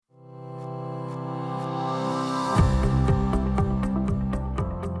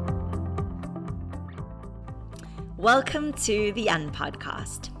Welcome to the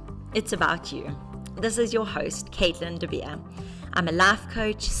UnPodcast. It's about you. This is your host, Caitlin De Beer. I'm a life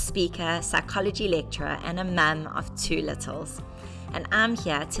coach, speaker, psychology lecturer, and a mum of two littles. And I'm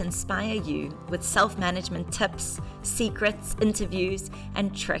here to inspire you with self-management tips, secrets, interviews,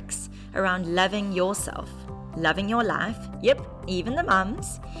 and tricks around loving yourself, loving your life, even the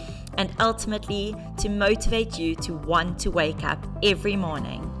mums, and ultimately to motivate you to want to wake up every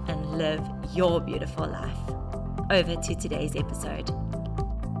morning and live your beautiful life. Over to today's episode.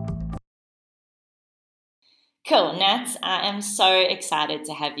 Cool, Nat. I am so excited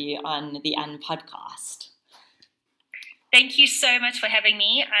to have you on the UnPodcast. Thank you so much for having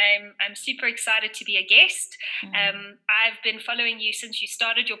me. I'm super excited to be a guest. I've been following you since you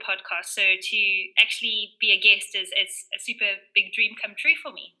started your podcast, so to actually be a guest is a super big dream come true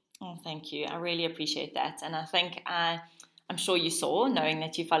for me. Oh, thank you. I really appreciate that. And I think I'm sure you saw, knowing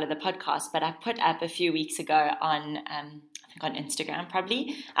that you follow the podcast, but I put up a few weeks ago on Instagram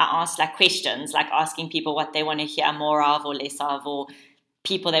probably. I asked questions, asking people what they want to hear more of or less of, or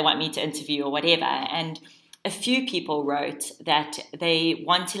people they want me to interview or whatever. And a few people wrote that they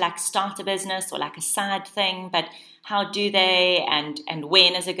want to start a business or a side thing, but how do they, and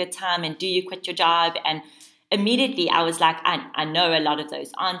when is a good time, and do you quit your job? And immediately I was I know a lot of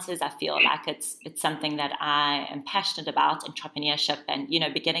those answers. I feel like it's something that I am passionate about, entrepreneurship and,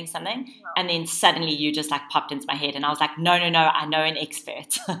 beginning something. Wow. And then suddenly you just popped into my head and I was no, I know an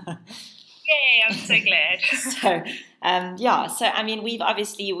expert. Yay, I'm so glad. So I mean,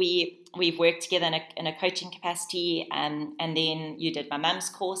 we've worked together in a coaching capacity, and then you did my mum's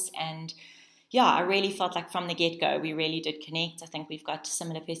course, and I really felt from the get-go we really did connect. I think we've got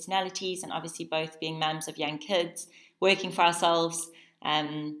similar personalities, and obviously both being mums of young kids, working for ourselves.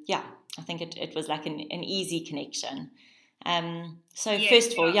 I think it was an easy connection.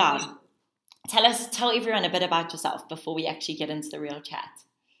 First of all, tell everyone a bit about yourself before we actually get into the real chat.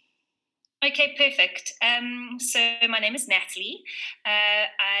 Okay, perfect. So my name is Natalie.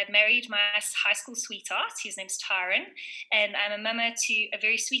 I married my high school sweetheart. His name's Tyron. And I'm a mama to a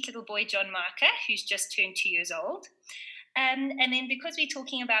very sweet little boy, John Marker, who's just turned 2 years old. And then because we're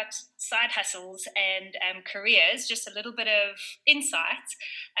talking about side hustles and careers, just a little bit of insight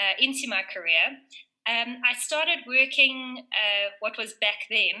into my career. I started working what was back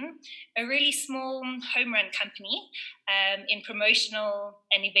then a really small home run company in promotional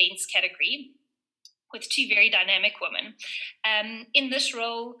and events category with two very dynamic women. In this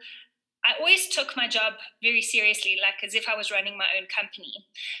role, I always took my job very seriously, as if I was running my own company.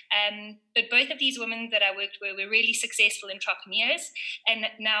 But both of these women that I worked with were really successful entrepreneurs and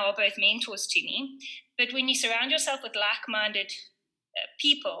now are both mentors to me. But when you surround yourself with like-minded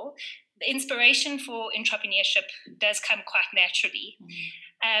people, the inspiration for entrepreneurship does come quite naturally.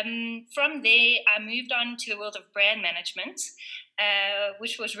 From there, I moved on to the world of brand management,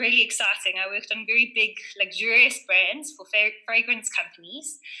 which was really exciting. I worked on very big, luxurious brands for fragrance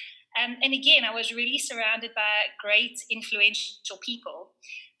companies. And again, I was really surrounded by great, influential people.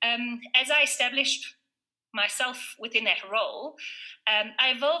 As I established myself within that role,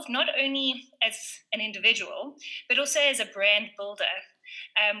 I evolved not only as an individual, but also as a brand builder.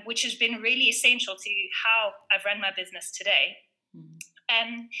 Which has been really essential to how I've run my business today.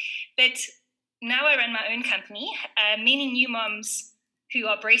 But now I run my own company. Many new moms who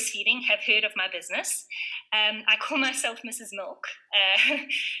are breastfeeding have heard of my business. I call myself Mrs. Milk,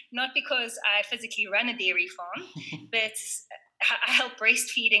 not because I physically run a dairy farm, but I help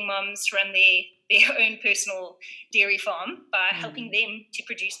breastfeeding moms run their own personal dairy farm by helping them to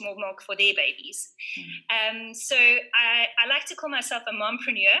produce more milk for their babies. So I like to call myself a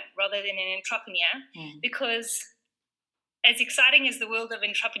mompreneur rather than an entrepreneur, because as exciting as the world of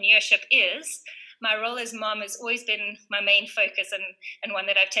entrepreneurship is, my role as mom has always been my main focus and one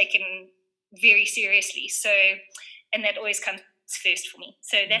that I've taken very seriously. So, and that always comes first for me.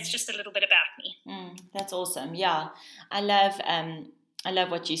 So that's just a little bit about me. That's awesome. Yeah, I love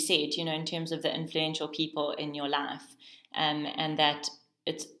what you said, in terms of the influential people in your life, and that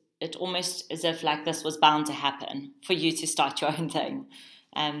it almost as if this was bound to happen for you to start your own thing,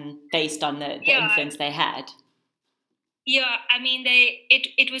 based on the influence they had. Yeah, I mean,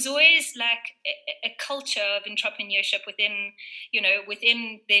 it was always a culture of entrepreneurship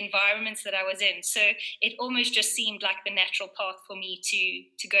within the environments that I was in. So it almost just seemed like the natural path for me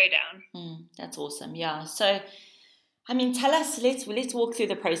to go down. That's awesome. Yeah. So, I mean, tell us, let's walk through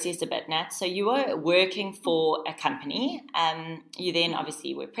the process a bit, Nat. So you were working for a company. You then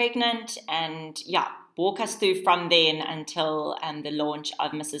obviously were pregnant, and walk us through from then until the launch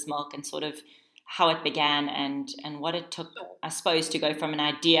of Mrs. Milk, and sort of how it began and what it took, I suppose, to go from an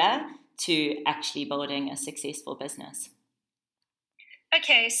idea to actually building a successful business?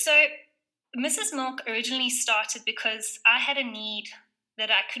 Okay, so Mrs. Milk originally started because I had a need that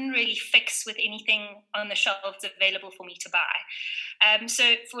I couldn't really fix with anything on the shelves available for me to buy. So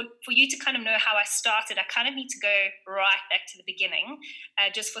for you to kind of know how I started, I kind of need to go right back to the beginning,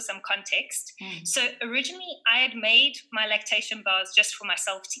 just for some context. So originally, I had made my lactation bars just for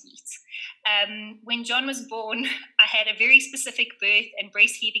myself to eat. When John was born, I had a very specific birth and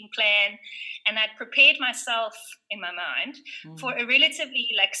breastfeeding plan, and I'd prepared myself in my mind for a relatively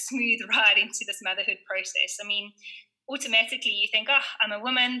smooth ride into this motherhood process. I mean, automatically you think, oh, I'm a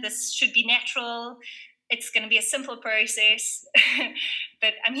woman, this should be natural, it's going to be a simple process.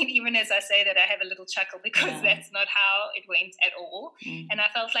 But I mean, even as I say that, I have a little chuckle because that's not how it went at all. And I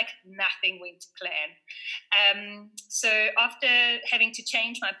felt like nothing went to plan. So after having to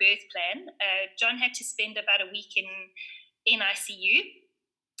change my birth plan, John had to spend about a week in ICU.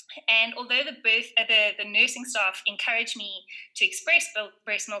 And although the nursing staff encouraged me to express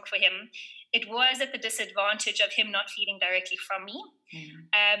breast milk for him, it was at the disadvantage of him not feeding directly from me.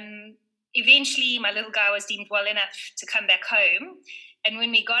 Eventually, my little guy was deemed well enough to come back home. And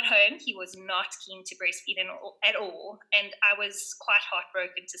when we got home, he was not keen to breastfeed at all. And I was quite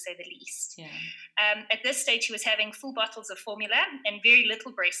heartbroken, to say the least. At this stage, he was having full bottles of formula and very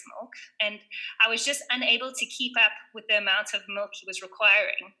little breast milk. And I was just unable to keep up with the amount of milk he was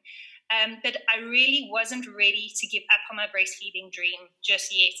requiring. But I really wasn't ready to give up on my breastfeeding dream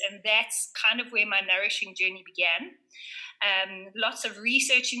just yet. And that's kind of where my nourishing journey began. Lots of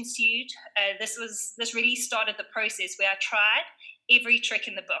research ensued. This really started the process where I tried every trick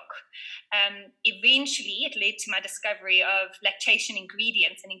in the book. Eventually, it led to my discovery of lactation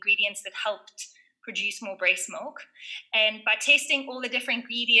ingredients and ingredients that helped produce more breast milk. And by testing all the different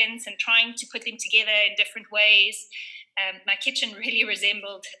ingredients and trying to put them together in different ways, my kitchen really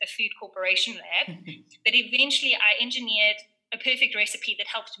resembled a food corporation lab. But eventually, I engineered a perfect recipe that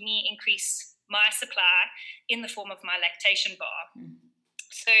helped me increase my supply in the form of my lactation bar.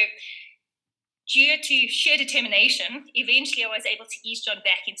 So due to sheer determination, eventually I was able to ease John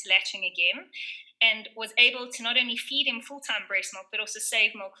back into latching again and was able to not only feed him full-time breast milk, but also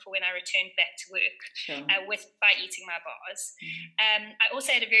save milk for when I returned back to work by eating my bars. I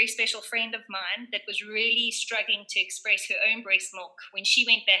also had a very special friend of mine that was really struggling to express her own breast milk when she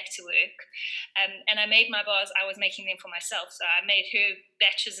went back to work. And I made my bars, I was making them for myself. So I made her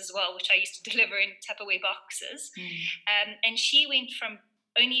batches as well, which I used to deliver in Tupperware boxes. And she went from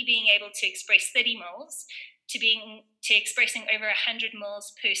only being able to express 30 mils to expressing over 100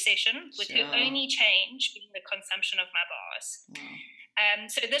 mils per session, with her only change being the consumption of my bars.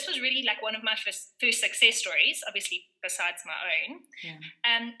 So this was really like one of my first success stories, obviously besides my own.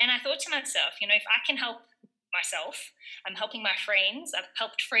 And I thought to myself, if I can help myself, I'm helping my friends, I've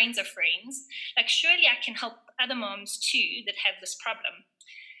helped friends of friends, surely I can help other moms too that have this problem.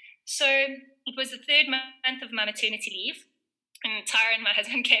 So it was the third month of my maternity leave. And Tyron, my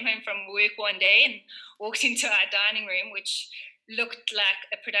husband, came home from work one day and walked into our dining room, which looked like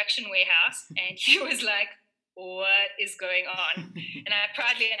a production warehouse. And he was like, what is going on? And I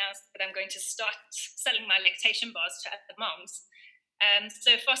proudly announced that I'm going to start selling my lactation bars to other moms.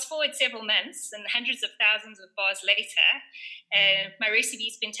 So fast forward several months and hundreds of thousands of bars later, my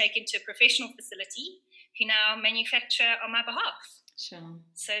recipe's been taken to a professional facility who now manufacture on my behalf. So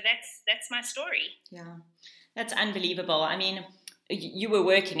that's my story. That's unbelievable. I mean, you were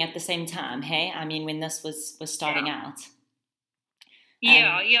working at the same time, hey? I mean, when this was starting out.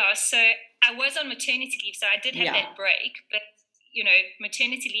 So I was on maternity leave, so I did have that break. But,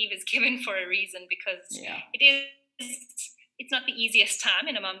 maternity leave is given for a reason because it's not the easiest time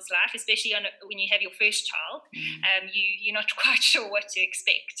in a mom's life, especially when you have your first child. You're not quite sure what to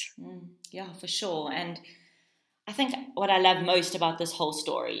expect. Yeah, for sure. And I think what I love most about this whole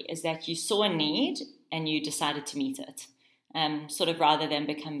story is that you saw a need and you decided to meet it, sort of rather than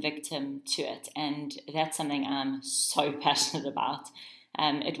become victim to it. And that's something I'm so passionate about.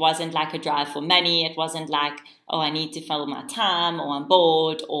 It wasn't like a drive for money. It wasn't like, I need to fill my time, or I'm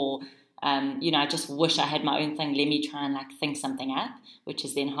bored, or, I just wish I had my own thing. Let me try and think something up, which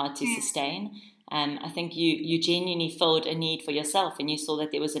is then hard to sustain. I think you genuinely filled a need for yourself, and you saw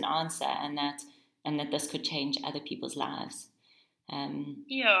that there was an answer, and that this could change other people's lives.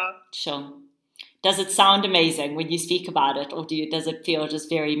 Sure. Does it sound amazing when you speak about it, or does it feel just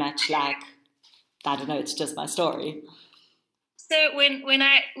very much like, I don't know, it's just my story? So when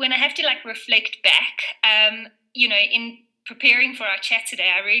I have to reflect back, in preparing for our chat today,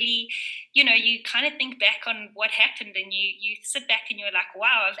 I really, you know, you kind of think back on what happened, and you sit back and you're like,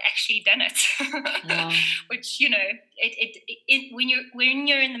 wow, I've actually done it. Yeah. Which, you know, when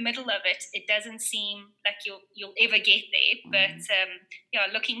you're in the middle of it, it doesn't seem like you'll ever get there. But yeah,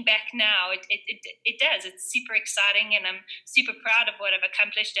 looking back now, it does. It's super exciting, and I'm super proud of what I've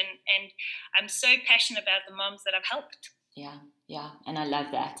accomplished, and I'm so passionate about the moms that I've helped. Yeah, and I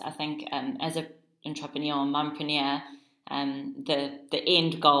love that. I think as an entrepreneur, mompreneur, the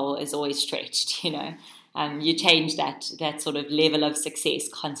end goal is always stretched. You know, you change that sort of level of success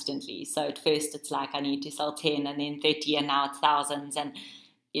constantly. So at first it's like I need to sell 10, and then 30, and now it's thousands. And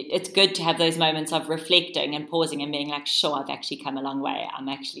it's good to have those moments of reflecting and pausing and being like, sure, I've actually come a long way. I'm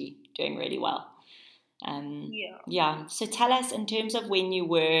actually doing really well. Yeah. So tell us, in terms of when you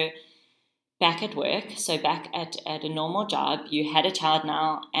were back at work, so back at a normal job, you had a child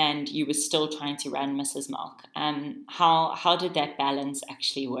now, and you were still trying to run Mrs. Milk. How did that balance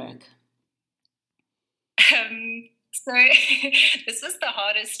actually work? So this was the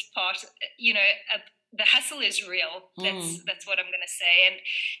hardest part. You know, the hustle is real. That's what I'm going to say.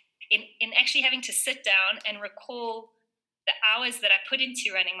 And in actually having to sit down and recall the hours that I put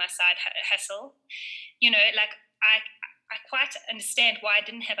into running my side hustle, you know, like I quite understand why I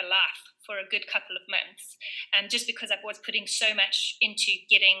didn't have a life for a good couple of months, just because I was putting so much into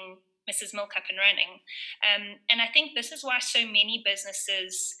getting Mrs. Milk up and running. And I think this is why so many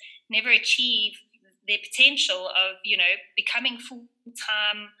businesses never achieve their potential of, you know, becoming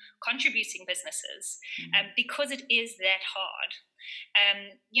full-time contributing businesses, because it is that hard.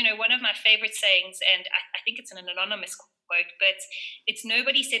 You know, one of my favorite sayings, and I think it's an anonymous quote, but it's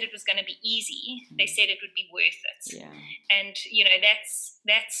nobody said it was going to be easy. They said it would be worth it. Yeah. And, you know,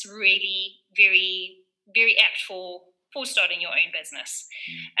 that's really very, very apt for starting your own business.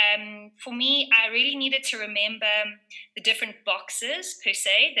 For me, I really needed to remember the different boxes, per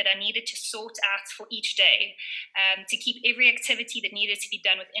se, that I needed to sort out for each day, to keep every activity that needed to be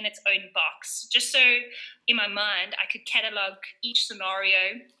done within its own box, just so in my mind I could catalog each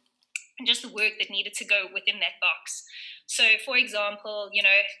scenario and just the work that needed to go within that box. So, for example, you know,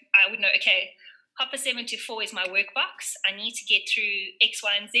 I would know, okay, 7 to 4 is my work box. I need to get through X,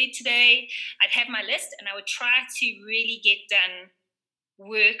 Y, and Z today. I'd have my list, and I would try to really get done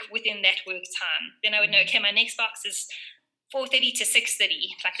work within that work time. Then I would know, okay, my next box is 4:30 to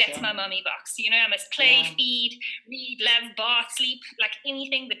 6:30. Like, that's my mommy box. You know, I must play, feed, read, love, bath, sleep, like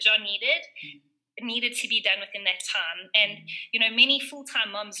anything that John needed. It needed to be done within that time. And, you know, many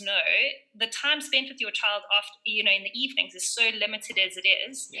full-time moms know the time spent with your child after, you know, in the evenings is so limited as it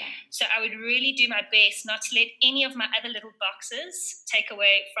is. So I would really do my best not to let any of my other little boxes take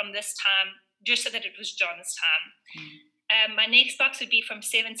away from this time, just so that it was John's time. My next box would be from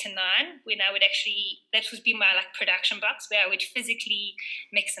 7 to 9, when I would actually, that would be my like production box, where I would physically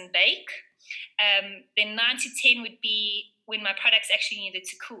mix and bake. Then 9 to 10 would be when my products actually needed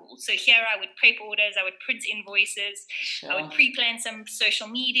to cool. So here I would prep orders, I would print invoices, I would pre-plan some social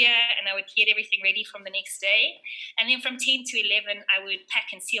media, and I would get everything ready from the next day. And then from 10 to 11, I would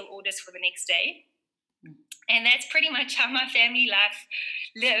pack and seal orders for the next day. And that's pretty much how my family life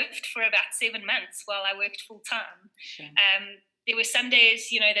lived for about 7 months while I worked full time. There were some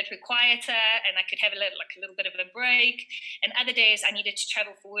days, you know, that were quieter, and I could have a little bit of a break. And other days I needed to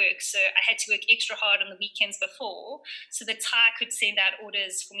travel for work. So I had to work extra hard on the weekends before, so that Ty could send out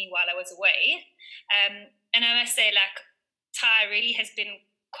orders for me while I was away. And I must say, like, Ty really has been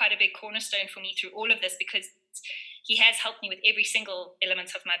quite a big cornerstone for me through all of this, because he has helped me with every single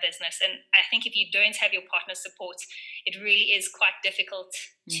element of my business. And I think if you don't have your partner's support, it really is quite difficult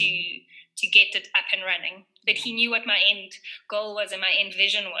to get it up and running. But he knew what my end goal was and my end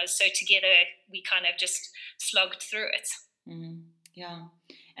vision was. So together we kind of just slogged through it. Yeah.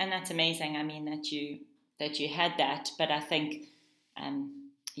 And that's amazing. I mean, that you had that, but I think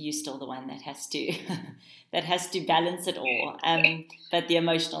you're still the one that has to balance it all. But the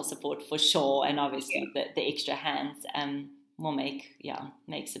emotional support for sure, and obviously the extra hands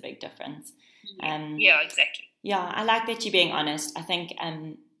makes a big difference. Exactly. Yeah, I like that you're being honest. I think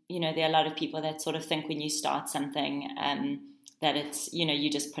you know, there are a lot of people that sort of think when you start something that it's, you know, you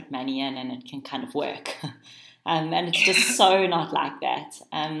just put money in and it can kind of work. And it's just so not like that.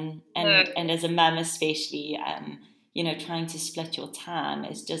 And as a mum especially, you know, trying to split your time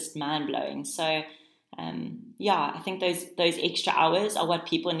is just mind-blowing. So, I think those extra hours are what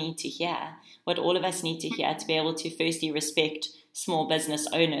people need to hear, what all of us need to hear, to be able to firstly respect small business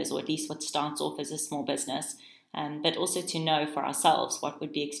owners, or at least what starts off as a small business, but also to know for ourselves what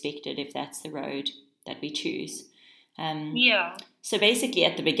would be expected if that's the road that we choose. So basically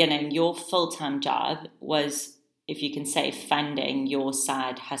at the beginning, your full-time job was if you can say, funding your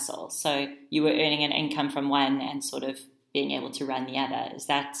side hustle. So you were earning an income from one and sort of being able to run the other. Is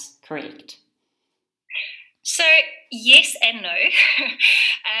that correct? So yes and no.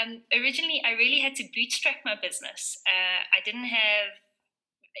 Originally, I really had to bootstrap my business. I didn't have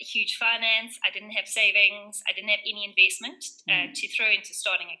huge finance. I didn't have savings. I didn't have any investment to throw into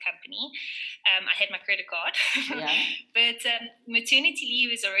starting a company. I had my credit card. Yeah. But maternity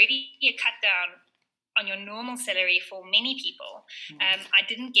leave is already a cut down on your normal salary for many people. I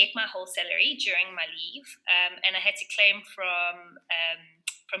didn't get my whole salary during my leave, and I had to claim from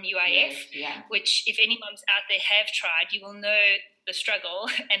UIF, which if any moms out there have tried, you will know the struggle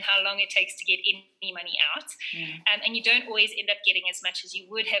and how long it takes to get any money out. And you don't always end up getting as much as you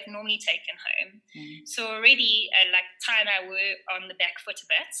would have normally taken home. So already, like Ty and I were on the back foot a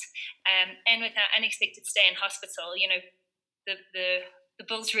bit. And with our unexpected stay in hospital, you know, the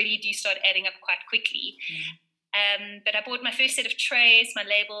bills really do start adding up quite quickly. But I bought my first set of trays, my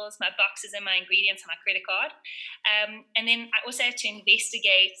labels, my boxes, and my ingredients on my credit card. And then I also had to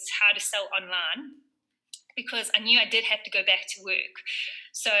investigate how to sell online because I knew I did have to go back to work.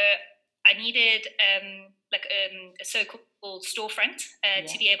 So I needed a so-called storefront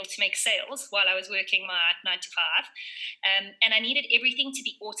to be able to make sales while I was working my 9 to 5. And I needed everything to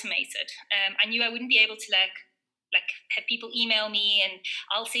be automated. I knew I wouldn't be able to have people email me and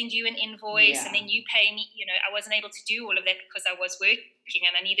I'll send you an invoice and then you pay me. You know, I wasn't able to do all of that because I was working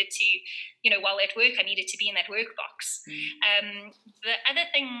and I needed to, you know, while at work, I needed to be in that work box. The other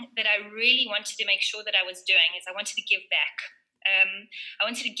thing that I really wanted to make sure that I was doing is I wanted to give back. I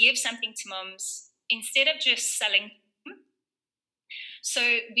wanted to give something to moms instead of just selling. So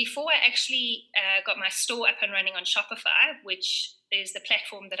before I actually got my store up and running on Shopify, which is the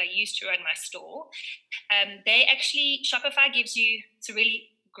platform that I use to run my store, Shopify gives you, it's a really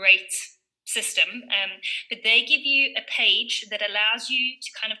great system, but they give you a page that allows you to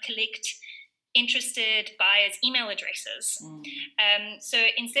kind of collect interested buyers' email addresses. So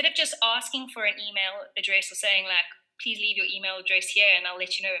instead of just asking for an email address or saying like, please leave your email address here and I'll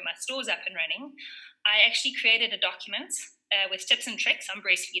let you know when my store's up and running, I actually created a document with tips and tricks on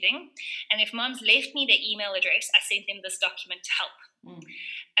breastfeeding. And if moms left me their email address, I sent them this document to help.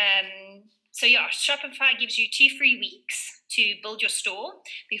 So Shopify gives you 2 free weeks to build your store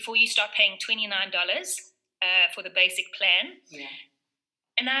before you start paying $29 for the basic plan.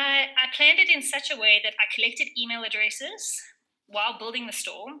 And I planned it in such a way that I collected email addresses while building the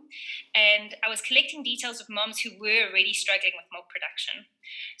store, and I was collecting details of moms who were already struggling with milk production.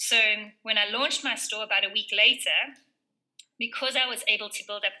 So when I launched my store about a week later, because I was able to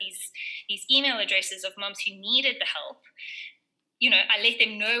build up these email addresses of moms who needed the help, you know, I let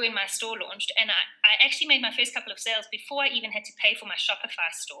them know when my store launched, and I actually made my first couple of sales before I even had to pay for my Shopify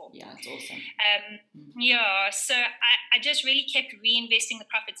store. Yeah, it's awesome. So I just really kept reinvesting the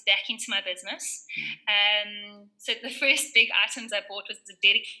profits back into my business. So the first big items I bought was a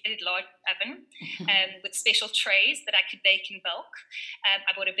dedicated large oven with special trays that I could bake in bulk.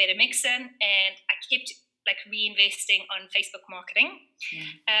 I bought a better mixer, and I kept reinvesting on Facebook marketing.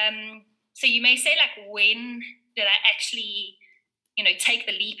 So you may say, when did I actually, take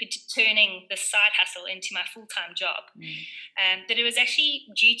the leap into turning the side hustle into my full-time job? But it was actually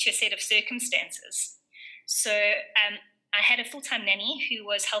due to a set of circumstances. So I had a full-time nanny who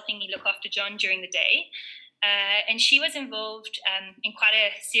was helping me look after John during the day. And she was involved in quite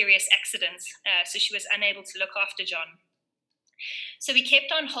a serious accident. So she was unable to look after John. So we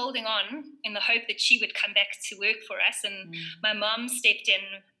kept on holding on in the hope that she would come back to work for us. And my mom stepped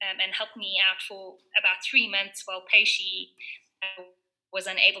in and helped me out for about 3 months while Peishi was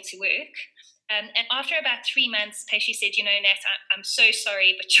unable to work. And after about 3 months, Peishi said, Nat, I'm so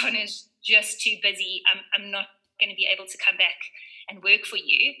sorry, but John is just too busy. I'm not going to be able to come back and work for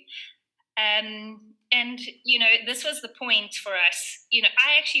you. And, this was the point for us.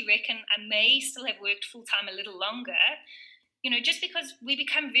 I actually reckon I may still have worked full-time a little longer, just because we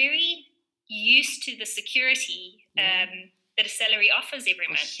become very used to the security that a salary offers every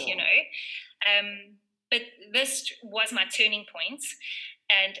month, sure. But this was my turning point.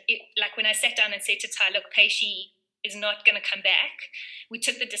 And when I sat down and said to Ty, look, Peishi is not going to come back, we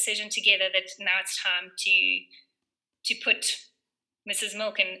took the decision together that now it's time to put Mrs.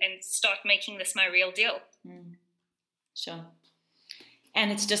 Milk and start making this my real deal. Sure. And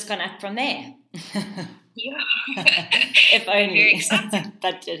it's just gone up from there. Yeah. If only. Very exciting.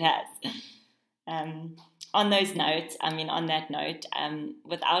 But it has. On that note,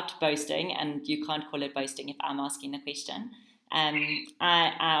 without boasting, and you can't call it boasting if I'm asking the question,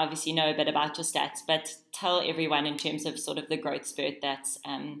 I obviously know a bit about your stats, but tell everyone in terms of sort of the growth spurt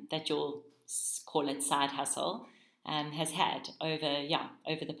that you'll call it side hustle, has had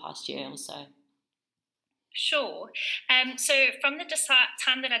over the past year or so. Sure. So from the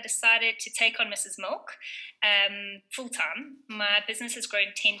time that I decided to take on Mrs. Milk full time, my business has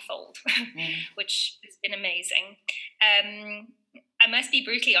grown tenfold, which has been amazing. I must be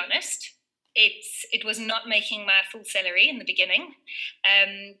brutally honest. It was not making my full salary in the beginning.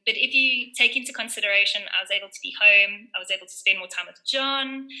 But if you take into consideration, I was able to be home. I was able to spend more time with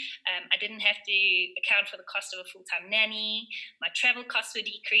John. I didn't have to account for the cost of a full-time nanny. My travel costs would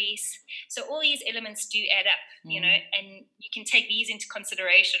decrease. So all these elements do add up, and you can take these into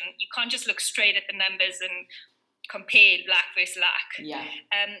consideration. You can't just look straight at the numbers and compare like versus like. Yeah.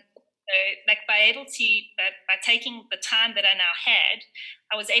 So, by taking the time that I now had,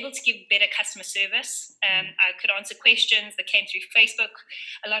 I was able to give better customer service. I could answer questions that came through Facebook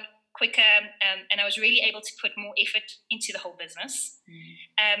a lot quicker, and I was really able to put more effort into the whole business.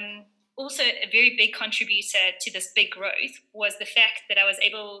 Also, a very big contributor to this big growth was the fact that I was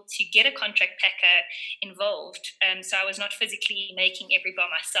able to get a contract packer involved. So I was not physically making every bar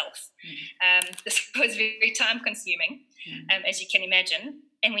myself. This was very time consuming, as you can imagine.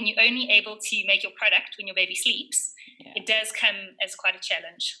 And when you're only able to make your product when your baby sleeps, it does come as quite a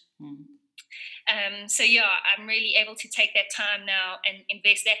challenge. So I'm really able to take that time now and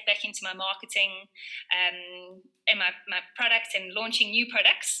invest that back into my marketing and my products and launching new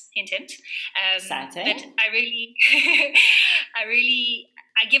products. Hint, hint. But I really,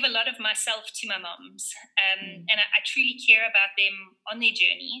 I give a lot of myself to my moms, and I truly care about them on their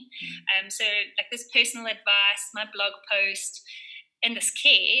journey. So like this personal advice, my blog post, and this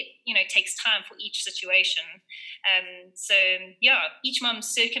care, takes time for each situation. So each mom's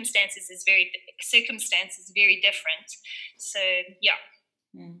circumstances is very different. So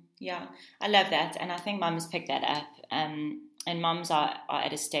I love that, and I think mums pick that up. And mums are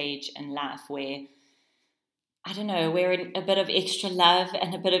at a stage in life where, I don't know, where a bit of extra love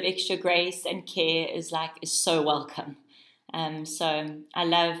and a bit of extra grace and care is so welcome. So I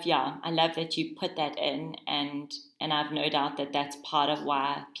love that you put that in, and I've no doubt that that's part of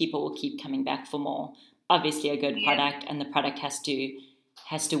why people will keep coming back for more. Obviously a good product, and the product has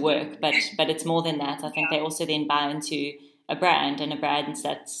to work, but it's more than that. I think they also then buy into a brand, and a brand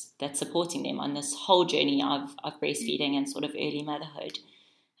that's supporting them on this whole journey of breastfeeding and sort of early motherhood.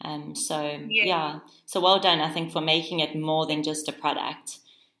 So well done, I think, for making it more than just a product.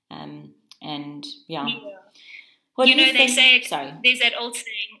 They say there's that old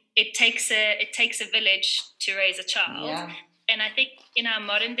saying, it takes a village to raise a child. And I think in our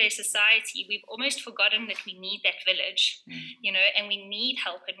modern day society, we've almost forgotten that we need that village, and we need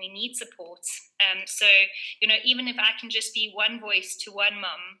help and we need support. So even if I can just be one voice to one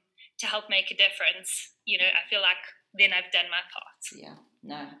mum to help make a difference, I feel like then I've done my part. Yeah,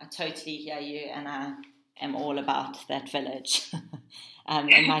 no, I totally hear you, and I am all about that village.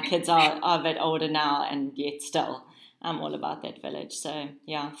 And my kids are a bit older now, and yet still I'm all about that village. So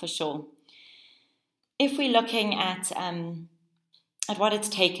yeah, for sure. If we're looking at what it's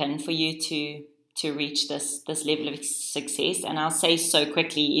taken for you to reach this level of success, and I'll say so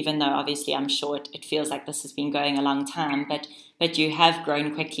quickly, even though obviously I'm sure it feels like this has been going a long time, but you have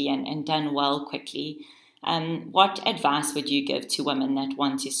grown quickly and done well quickly. What advice would you give to women that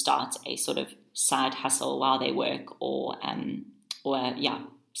want to start a sort of side hustle while they work, or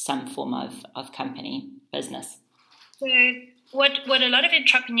some form of company business? So what a lot of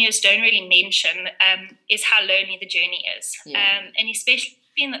entrepreneurs don't really mention is how lonely the journey is, and especially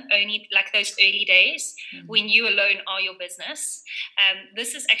in those early days when you alone are your business.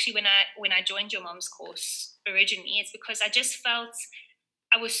 This is actually when I joined your mom's course originally. It's because I just felt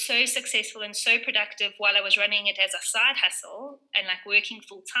I was so successful and so productive while I was running it as a side hustle and working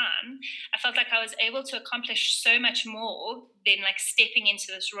full time. I felt like I was able to accomplish so much more than stepping into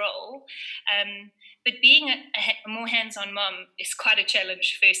this role. But being a more hands-on mom is quite a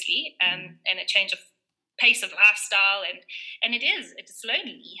challenge, firstly, and a change of pace of lifestyle, and it's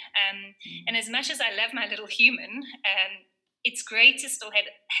lonely. And as much as I love my little human, it's great to still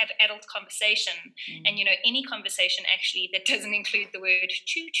have adult conversation, and any conversation actually that doesn't include the word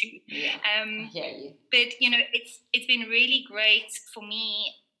choo-choo. I hear you. But it's been really great for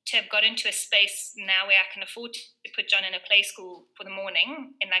me to have got into a space now where I can afford to put John in a play school for the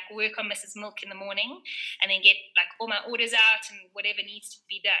morning and work on Mrs. Milk in the morning, and then get all my orders out and whatever needs to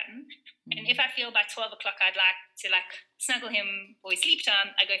be done. And if I feel by 12 o'clock I'd like to snuggle him for his sleep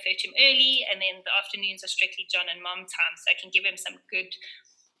time, I go fetch him early, and then the afternoons are strictly John and mom time, so I can give him some good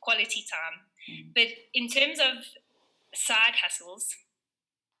quality time. But in terms of side hustles,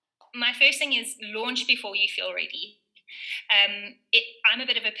 my first thing is launch before you feel ready. I'm a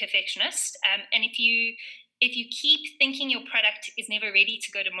bit of a perfectionist, and if you if you keep thinking your product is never ready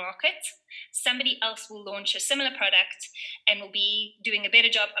to go to market, somebody else will launch a similar product and will be doing a better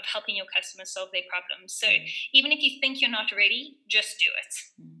job of helping your customers solve their problems. So even if you think you're not ready, just do it.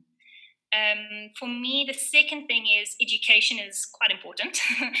 For me, the second thing is education is quite important.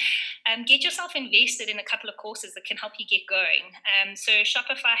 Get yourself invested in a couple of courses that can help you get going. So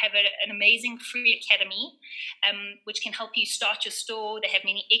Shopify have an amazing free academy, which can help you start your store. They have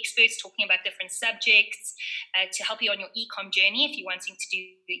many experts talking about different subjects to help you on your e-com journey if you're wanting to do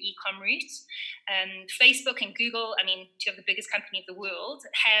the e-com route. Facebook and Google, two of the biggest companies of the world,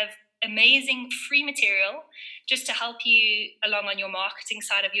 have amazing free material just to help you along on your marketing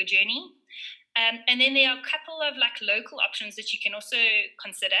side of your journey. And then there are a couple of local options that you can also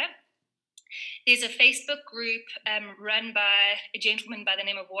consider. There's a Facebook group run by a gentleman by the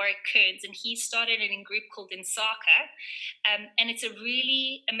name of Warwick Kearns, and he started a group called Insaka. And it's a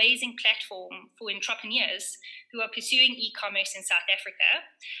really amazing platform for entrepreneurs who are pursuing e-commerce in South Africa.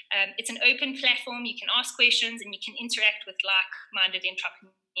 It's an open platform. You can ask questions and you can interact with like-minded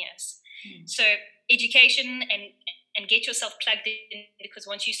entrepreneurs. So education and get yourself plugged in, because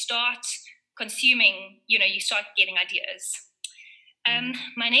once you start consuming, you start getting ideas.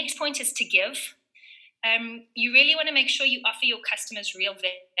 My next point is to give. You really want to make sure you offer your customers real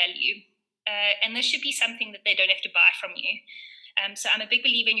value. And this should be something that they don't have to buy from you. So I'm a big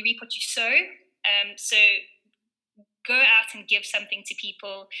believer in you reap what you sow. So go out and give something to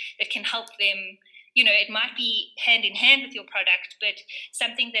people that can help them. It might be hand in hand with your product, but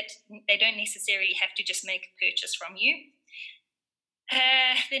something that they don't necessarily have to just make a purchase from you.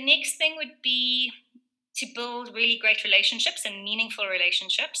 The next thing would be to build really great relationships and meaningful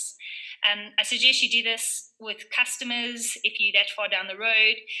relationships. I suggest you do this with customers if you're that far down the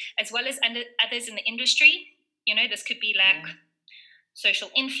road, as well as others in the industry. This could be like social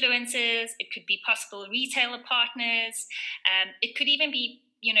influencers. It could be possible retailer partners. It could even be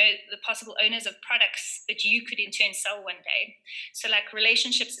the possible owners of products that you could in turn sell one day. So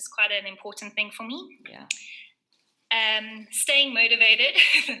relationships is quite an important thing for me. Yeah. Staying motivated.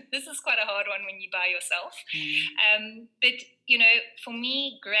 This is quite a hard one when you by yourself. But for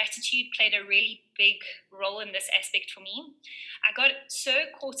me, gratitude played a really big role in this aspect for me. I got so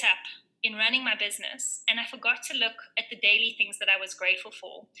caught up in running my business, and I forgot to look at the daily things that I was grateful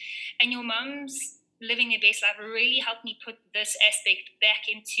for. And your mum's living their best life really helped me put this aspect back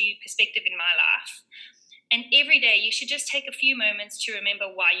into perspective in my life. And every day you should just take a few moments to remember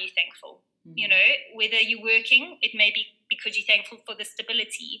why you're thankful. Whether you're working, it may be because you're thankful for the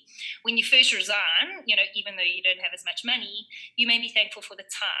stability. When you first resign, even though you don't have as much money, you may be thankful for the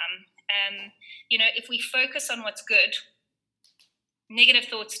time. If we focus on what's good, negative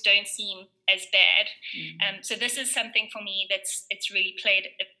thoughts don't seem as bad. So this is something for me it's really played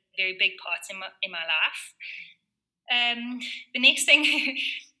a very big part in my life. The next thing,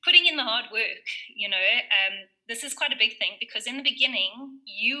 putting in the hard work. This is quite a big thing, because in the beginning,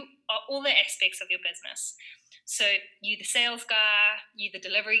 you are all the aspects of your business. So you're the sales guy, you're the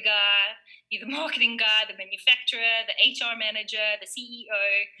delivery guy, you're the marketing guy, the manufacturer, the HR manager, the CEO,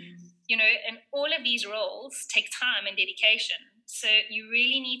 and all of these roles take time and dedication. So you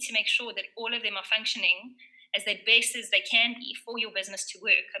really need to make sure that all of them are functioning as their best as they can be for your business to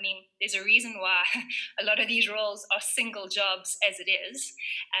work. There's a reason why a lot of these roles are single jobs as it is.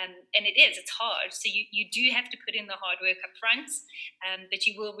 And it's hard. So you do have to put in the hard work up front, but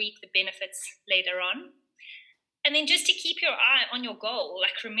you will reap the benefits later on. And then just to keep your eye on your goal,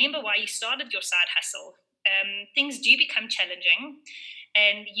 remember why you started your side hustle. Things do become challenging,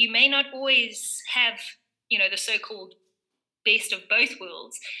 and you may not always have, the so-called best of both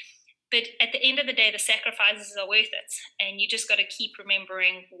worlds. But at the end of the day, the sacrifices are worth it. And you just got to keep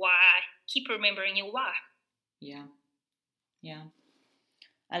remembering your why. Yeah. Yeah.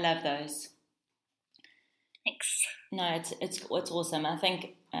 I love those. Thanks. No, it's awesome. I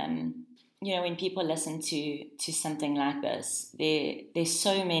think, when people listen to something like this, there's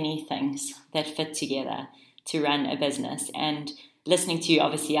so many things that fit together to run a business. And listening to you,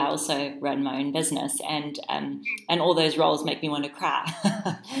 obviously, I also run my own business, and all those roles make me want to cry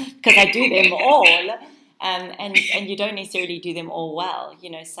because I do them all, and you don't necessarily do them all well.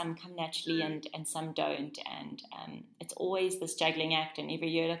 Some come naturally and some don't, and it's always this juggling act, and every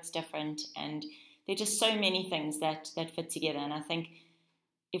year looks different, and there are just so many things that fit together. And I think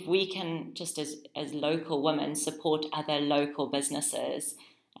if we can just as local women support other local businesses,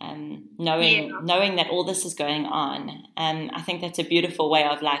 knowing that all this is going on, I think that's a beautiful way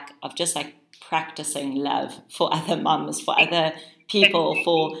of just practicing love for other mums, for other people,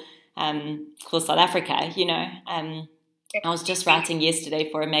 for South Africa, I was just writing yesterday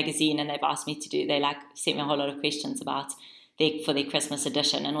for a magazine, and they've asked me to do, they sent me a whole lot of questions about for their Christmas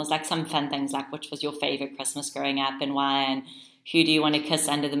edition, and it was some fun things which was your favorite Christmas growing up and why, and who do you want to kiss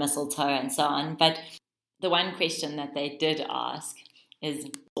under the mistletoe and so on. But the one question that they did ask is,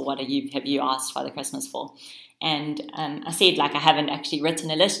 what have you asked Father Christmas for? And I said, I haven't actually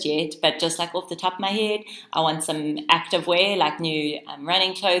written a list yet, but just off the top of my head, I want some active wear, new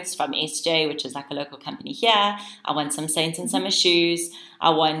running clothes from SJ, which is a local company here. I want some Saint and Summer shoes.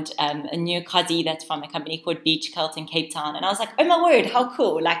 I want a new cozy that's from a company called Beach Cult in Cape Town. And I was oh my word, how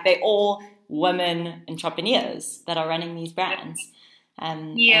cool. They're all women entrepreneurs that are running these brands.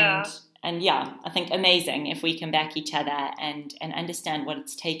 And yeah, I think amazing if we can back each other and understand what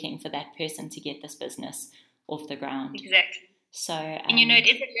it's taking for that person to get this business off the ground. Exactly. So, and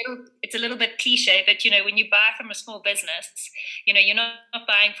it's a little bit cliche, but when you buy from a small business, you're not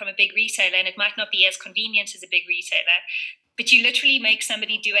buying from a big retailer, and it might not be as convenient as a big retailer, but you literally make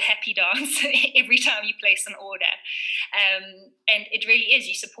somebody do a happy dance every time you place an order. And it really is,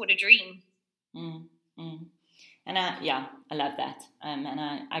 you support a dream. And I love that. And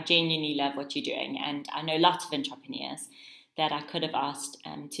I genuinely love what you're doing. And I know lots of entrepreneurs that I could have asked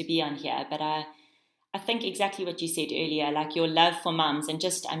to be on here, but I think exactly what you said earlier, your love for mums, and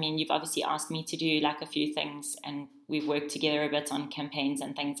you've obviously asked me to do a few things, and we've worked together a bit on campaigns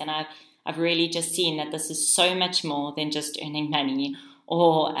and things, and I've really just seen that this is so much more than just earning money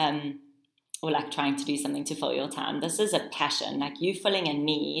or trying to do something to fill your time. This is a passion, you filling a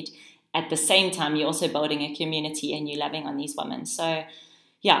need. At the same time, you're also building a community and you're loving on these women. So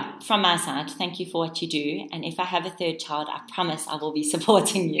yeah, from my side, thank you for what you do. And if I have a third child, I promise I will be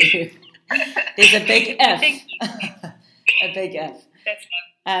supporting you. There's a big if. A big if. That's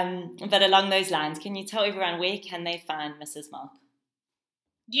but along those lines, can you tell everyone where can they find Mrs. Milk?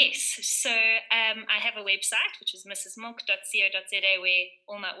 Yes, so I have a website, which is mrsmilk.co.za, where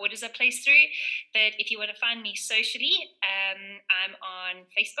all my orders are placed through. But if you want to find me socially, I'm on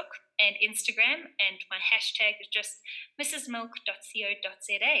Facebook and Instagram, and my hashtag is just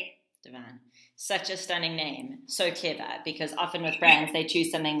mrsmilk.co.za. Divine. Such a stunning name. So clever, because often with brands, they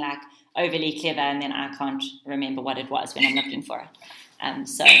choose something overly clever, and then I can't remember what it was when I'm looking for it.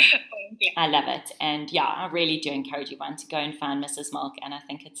 So I love it. And yeah, I really do encourage everyone to go and find Mrs. Milk. And I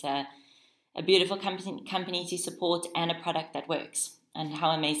think it's a beautiful company to support, and a product that works. And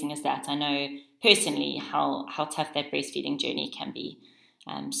how amazing is that? I know personally how tough that breastfeeding journey can be.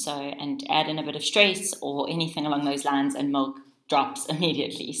 And add in a bit of stress or anything along those lines, and milk drops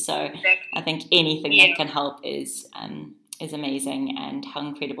immediately. So I think anything that can help is amazing, and how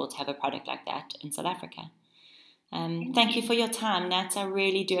incredible to have a product like that in South Africa. Thank you for your time, Nat. I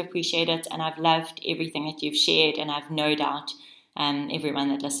really do appreciate it, and I've loved everything that you've shared, and I've no doubt everyone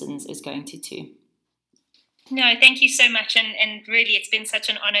that listens is going to too. No, thank you so much, and really it's been such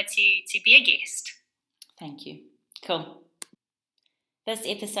an honor to be a guest. Thank you. Cool. This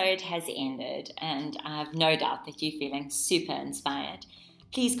episode has ended, and I have no doubt that you're feeling super inspired.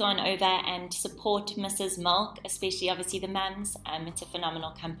 Please go on over and support Mrs. Milk, especially obviously the mums. It's a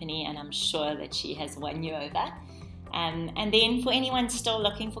phenomenal company, and I'm sure that she has won you over. And then for anyone still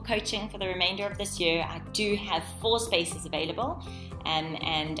looking for coaching for the remainder of this year, I do have 4 spaces available,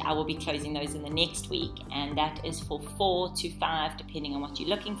 and I will be closing those in the next week. And that is for 4 to 5, depending on what you're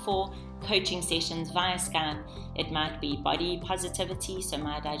looking for, coaching sessions via Skype. It might be body positivity, so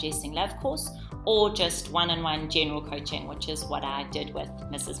my Digesting Love course, or just one-on-one general coaching, which is what I did with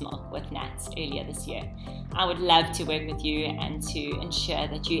Mrs. Milk with Nats earlier this year. I would love to work with you and to ensure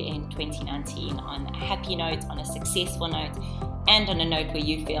that you end 2019 on a happy note, on a successful note, and on a note where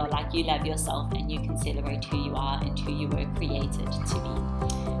you feel like you love yourself and you can celebrate who you are and who you were created to be.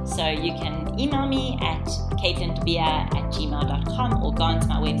 So you can email me at caitlindebeer@gmail.com, or go onto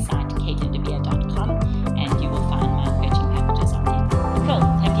my website, caitlindebeer.com, and you will find my coaching packages on there. Cool.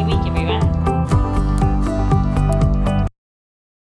 Happy week, everyone.